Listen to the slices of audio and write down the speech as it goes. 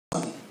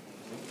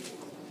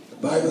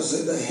Bible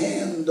said the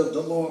hand of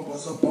the Lord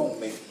was upon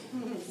me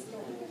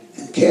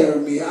and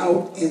carried me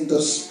out in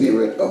the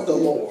spirit of the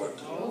Lord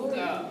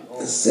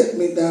and set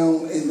me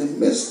down in the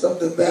midst of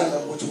the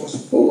valley which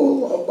was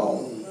full of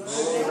bones.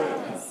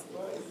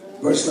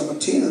 Verse number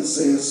 10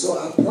 says, so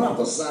I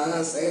prophesied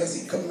as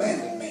he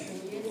commanded me,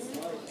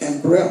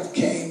 and breath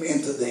came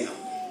into them,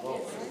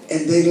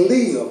 and they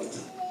lived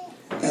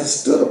and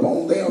stood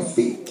upon their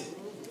feet,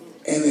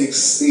 an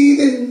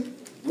exceeding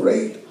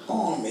great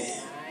army.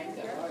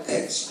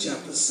 Acts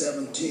chapter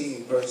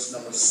 17, verse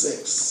number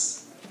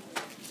 6.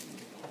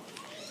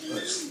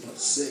 Verse number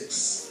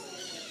 6.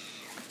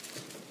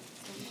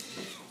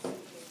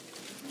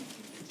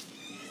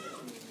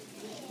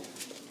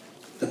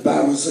 The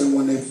Bible said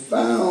when they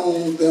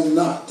found them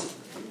not,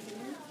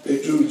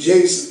 they drew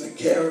Jason and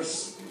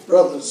Charis,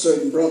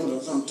 certain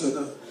brothers, unto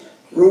the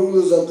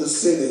rulers of the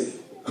city,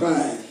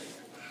 crying,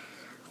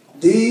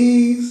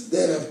 these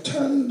that have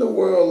turned the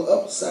world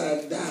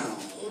upside down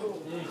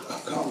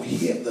are come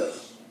hither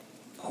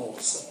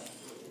also.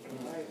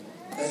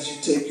 As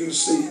you take your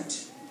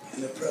seat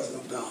in the presence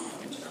of God,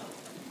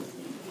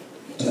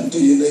 turn to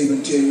your neighbor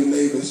and tell your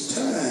neighbor it's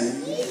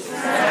time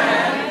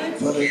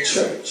for the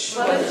church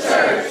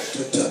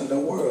to turn the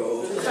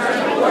world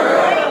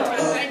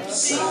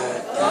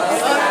upside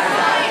down.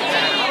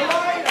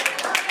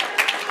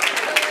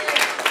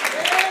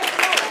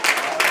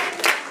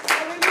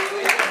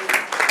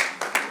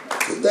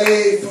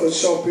 Today, for a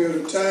short period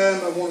of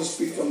time, I want to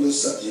speak from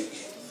this subject.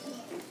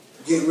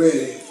 Get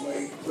ready for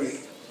a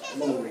great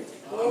move.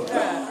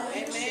 Amen.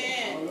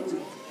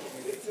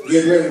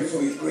 Get ready for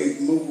a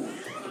great move.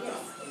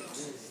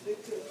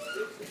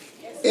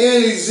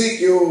 In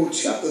Ezekiel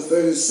chapter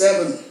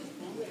 37,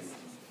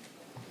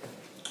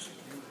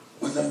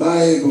 when the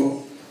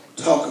Bible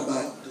talk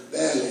about the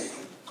valley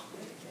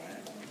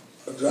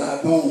of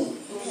dry bones,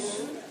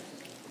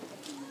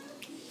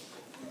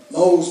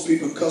 most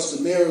people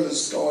customarily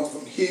start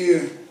from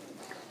here,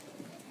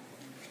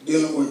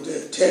 dealing with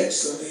the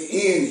text of the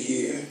end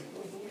here,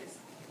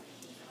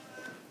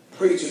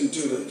 preaching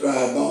to the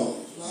dry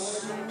bones.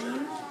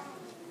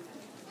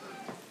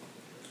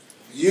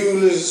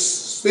 Usually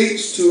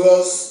speaks to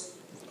us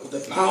of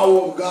the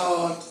power of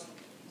God,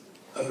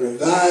 of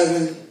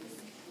reviving,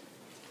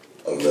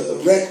 of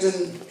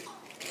resurrecting,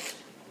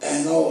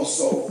 and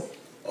also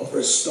of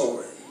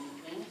restoring.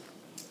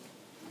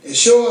 It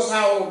shows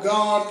how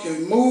God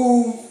can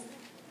move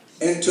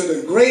into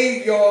the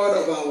graveyard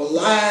of our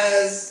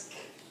lives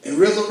and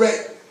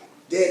resurrect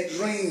dead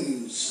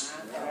dreams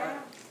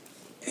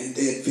and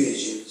dead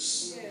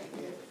visions.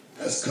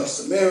 That's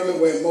customarily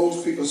where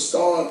most people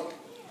start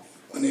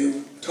when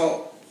they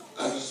talk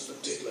out of this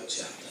particular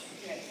chapter.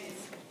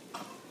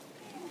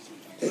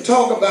 They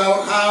talk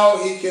about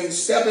how he can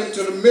step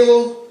into the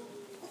middle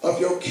of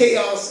your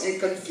chaos and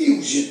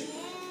confusion,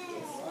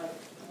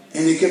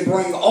 and he can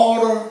bring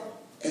order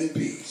and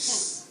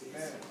peace.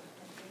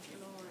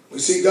 We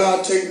see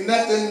God take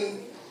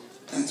nothing,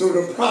 and through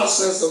the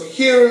process of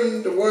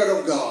hearing the word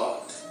of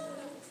God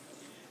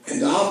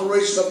and the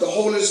operation of the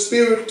Holy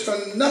Spirit,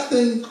 turn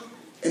nothing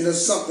into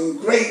something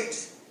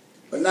great,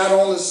 but not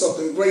only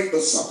something great,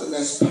 but something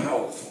that's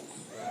powerful.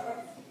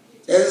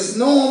 That is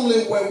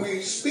normally where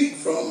we speak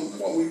from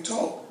when we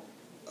talk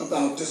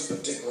about this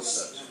particular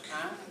subject.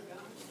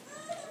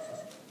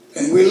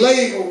 And we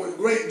labor with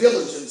great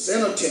diligence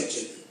and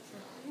attention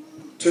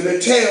to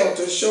detail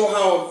to show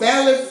how a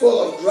valley full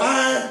of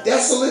dry,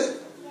 desolate,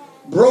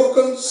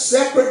 broken,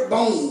 separate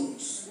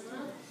bones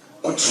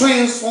are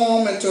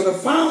transformed into the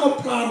final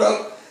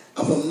product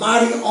of a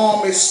mighty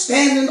army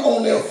standing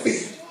on their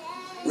feet,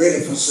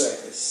 ready for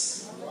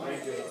service.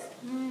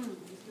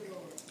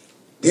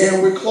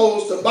 Then we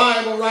close the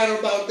Bible right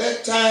about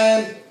that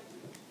time,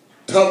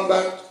 talking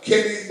about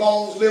can these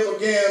bones live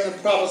again,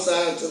 and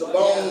prophesy to the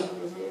bone,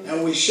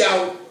 and we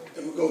shout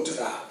and we go to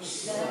the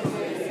house.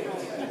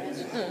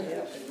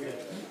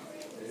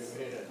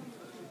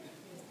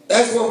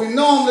 That's what we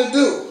normally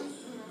do.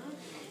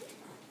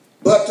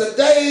 But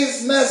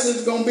today's message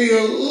is going to be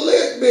a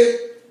little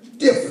bit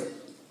different.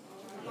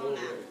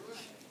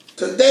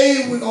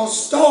 Today we're going to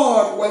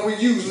start where we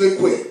usually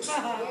quit.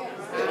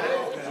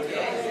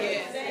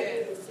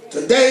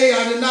 Today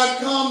I did not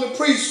come to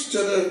preach to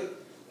the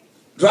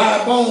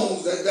dry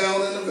bones that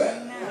down in the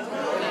valley.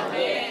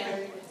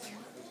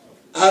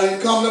 I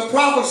didn't come to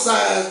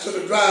prophesy to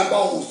the dry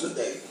bones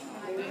today.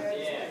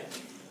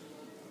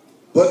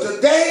 But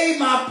today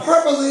my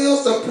purpose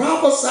is to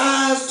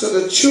prophesy to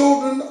the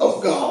children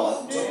of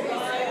God.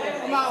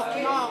 Come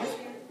on.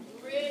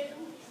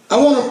 I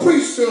want to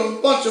preach to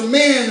a bunch of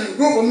men and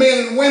group of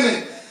men and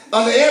women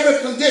under every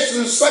condition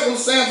and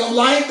circumstance of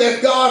life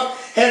that God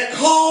had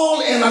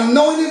called and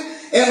anointed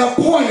and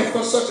appointed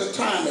for such a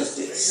time as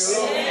this.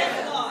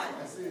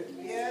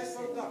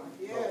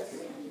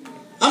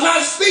 I'm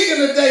not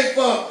speaking today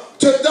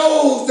to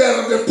those that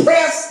are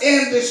depressed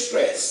and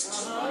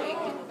distressed.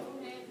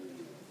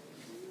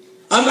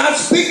 I'm not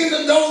speaking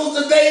to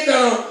those today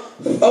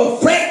that are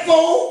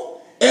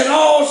fretful and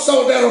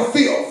also that are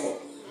fearful.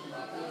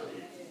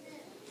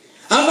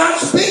 I'm not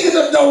speaking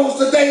to to those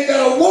today that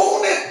are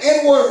wounded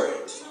in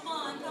word.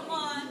 Come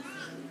on.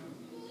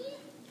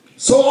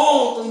 So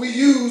often we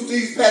use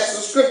these passages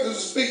of scripture to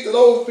speak to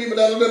those people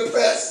that are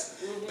depressed,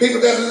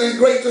 people that are in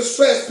great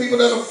distress, people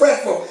that are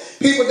fretful,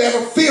 people that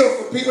are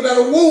fearful, people that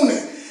are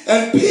wounded,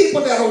 and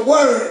people that are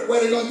worried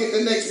where they're going to get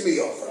the next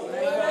meal from.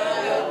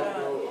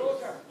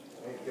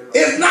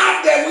 It's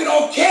not that we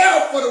don't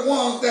care for the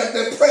ones that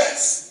are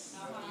depressed,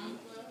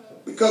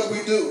 because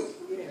we do.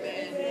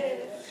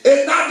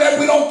 It's not that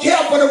we don't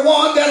care for the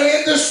ones that are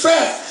in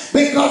distress,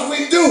 because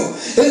we do.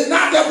 It's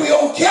not that we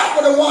don't care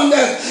for the one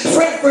that's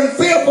fretful and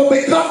fearful,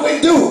 because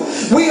we do.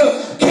 We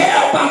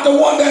care about the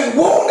one that's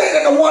wounded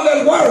and the one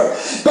that's worried.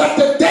 But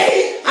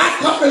today I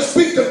come to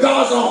speak to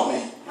God's army.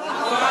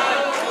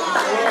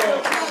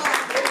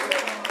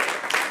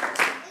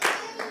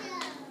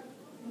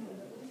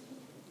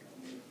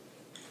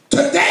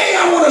 Today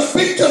I want to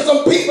speak to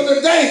some people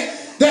today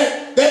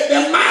that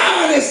their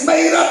mind is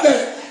made up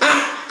that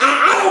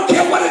I don't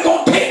care what it's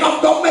going to take,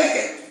 I'm going to make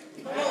it.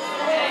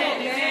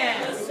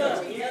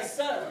 Yes,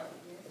 sir.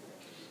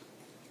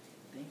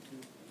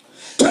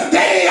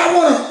 Today I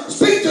want to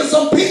speak to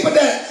some people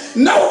that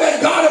know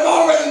that God has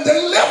already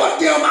delivered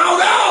them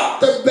out of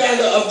the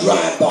valley of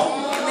dry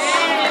bones.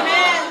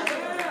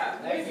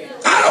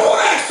 I don't want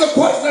to ask the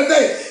question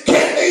today,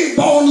 can these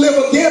bones live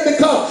again?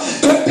 Because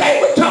today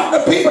we're talking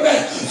to people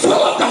that full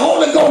of the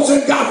Holy Ghost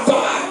and got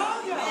fire.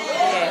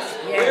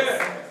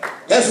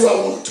 That's what I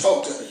want to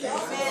talk to today.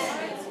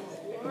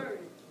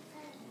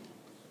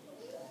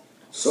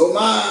 So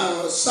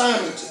my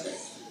assignment today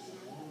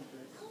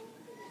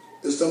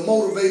is to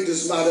motivate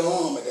this mighty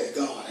army that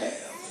God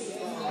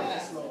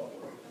has.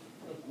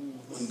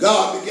 When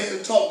God began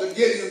to talk to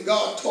Gideon,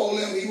 God told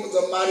him he was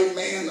a mighty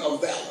man of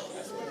valor.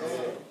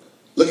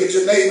 Look at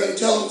your neighbor and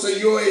tell him, so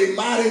you're a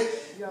mighty, if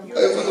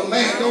it's a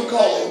man, don't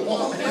call it a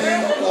woman. A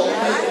man, don't call it a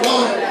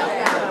woman.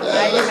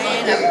 Let's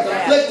not get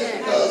conflicted,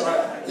 because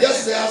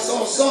yesterday I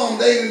saw some,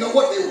 they didn't know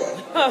what they were.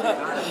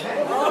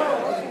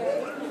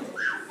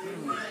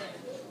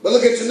 But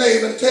look at your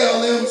neighbor and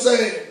tell them,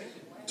 say,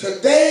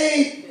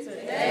 today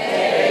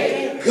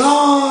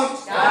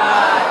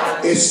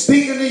God is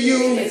speaking to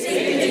you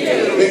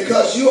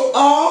because you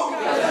are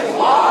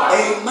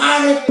a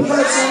mighty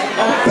person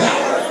of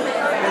valor.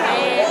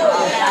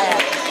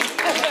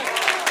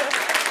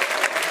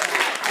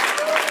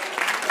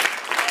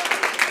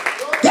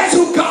 That's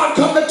who God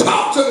come to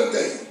talk to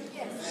today.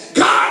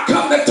 God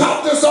come to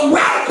talk to some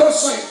radical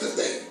saints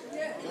today.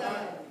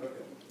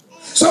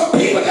 Some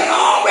people that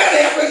already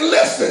have been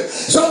listed.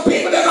 Some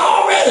people that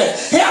already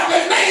have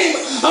the name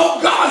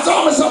of God's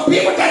army. Some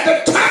people that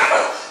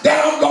determine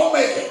that I'm going to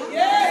make it.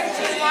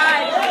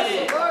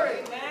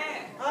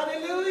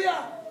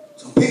 Hallelujah.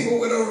 Some people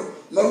with a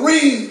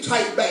Marine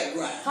type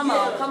background. Come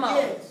on.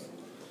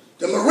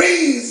 The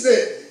Marines,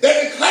 they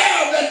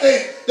declare that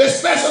the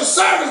special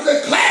service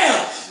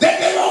declare that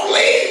they won't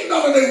leave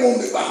none of their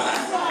wounded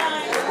behind.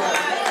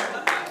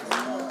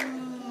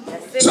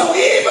 So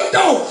even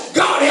though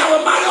God has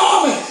a mighty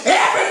army,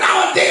 every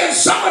now and then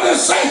some of the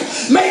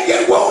saints may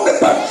get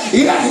wounded, but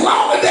as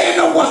long as they're in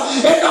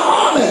the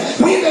army,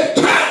 we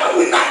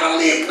determine we're not going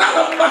to leave none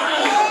of them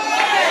behind.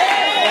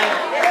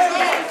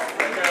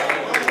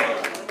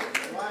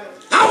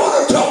 I want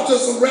to talk to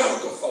some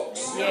radical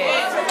folks.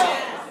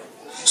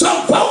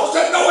 Some folks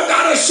that know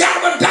without a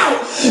shadow of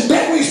doubt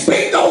that we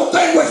speak those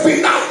things which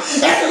be not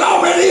as it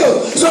already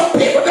is. Some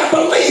people that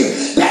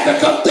believe that the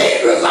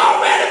cathedral is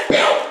already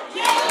built.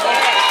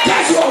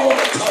 That's what I want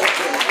to talk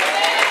to.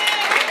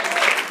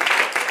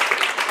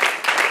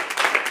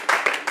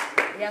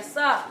 Yes,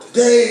 sir.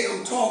 Today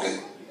I'm talking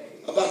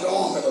about the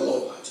arm of the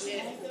Lord.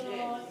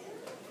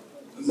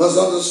 You must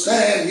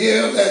understand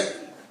here that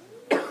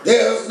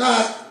there's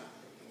not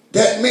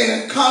that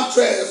many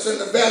contrasts in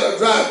the valley of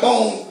dry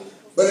bones,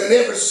 but in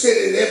every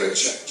city, in every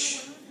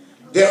church,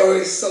 there are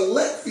a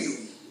select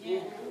few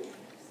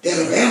that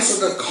have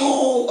answered the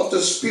call of the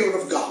Spirit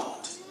of God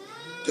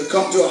to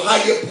come to a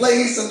higher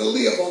place and to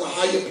live on a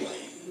higher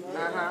plane.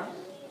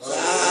 So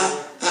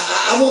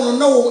I want to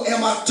know,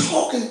 am I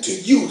talking to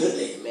you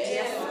today?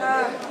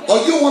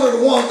 Or you one of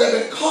the ones that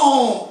have been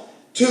called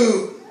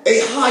to a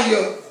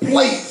higher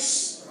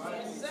place,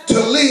 to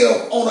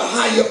live on a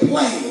higher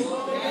plane?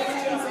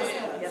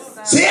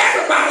 See,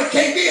 everybody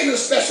can't be in the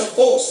special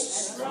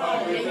forces. They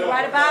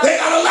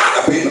got a lot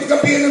of people that can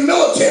be in the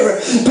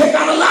military. They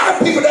got a lot of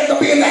people that can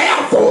be in the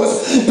Air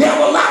Force. They have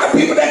a lot of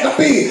people that can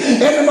be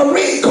in the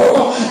Marine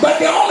Corps. But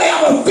they only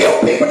have a few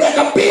people that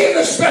can be in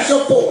the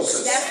special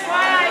forces. That's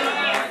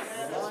right.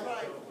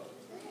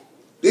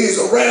 These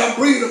are rare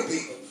breed of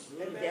people.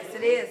 Yes,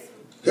 it is.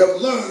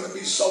 Have learned to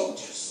be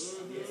soldiers.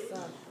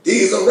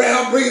 These are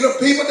rare breed of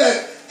people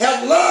that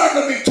have learned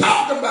to be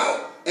talked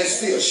about and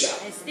still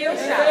shout. And still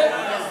shout.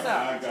 Yes,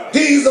 sir.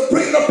 These are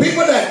breed of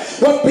people that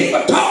when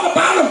people talk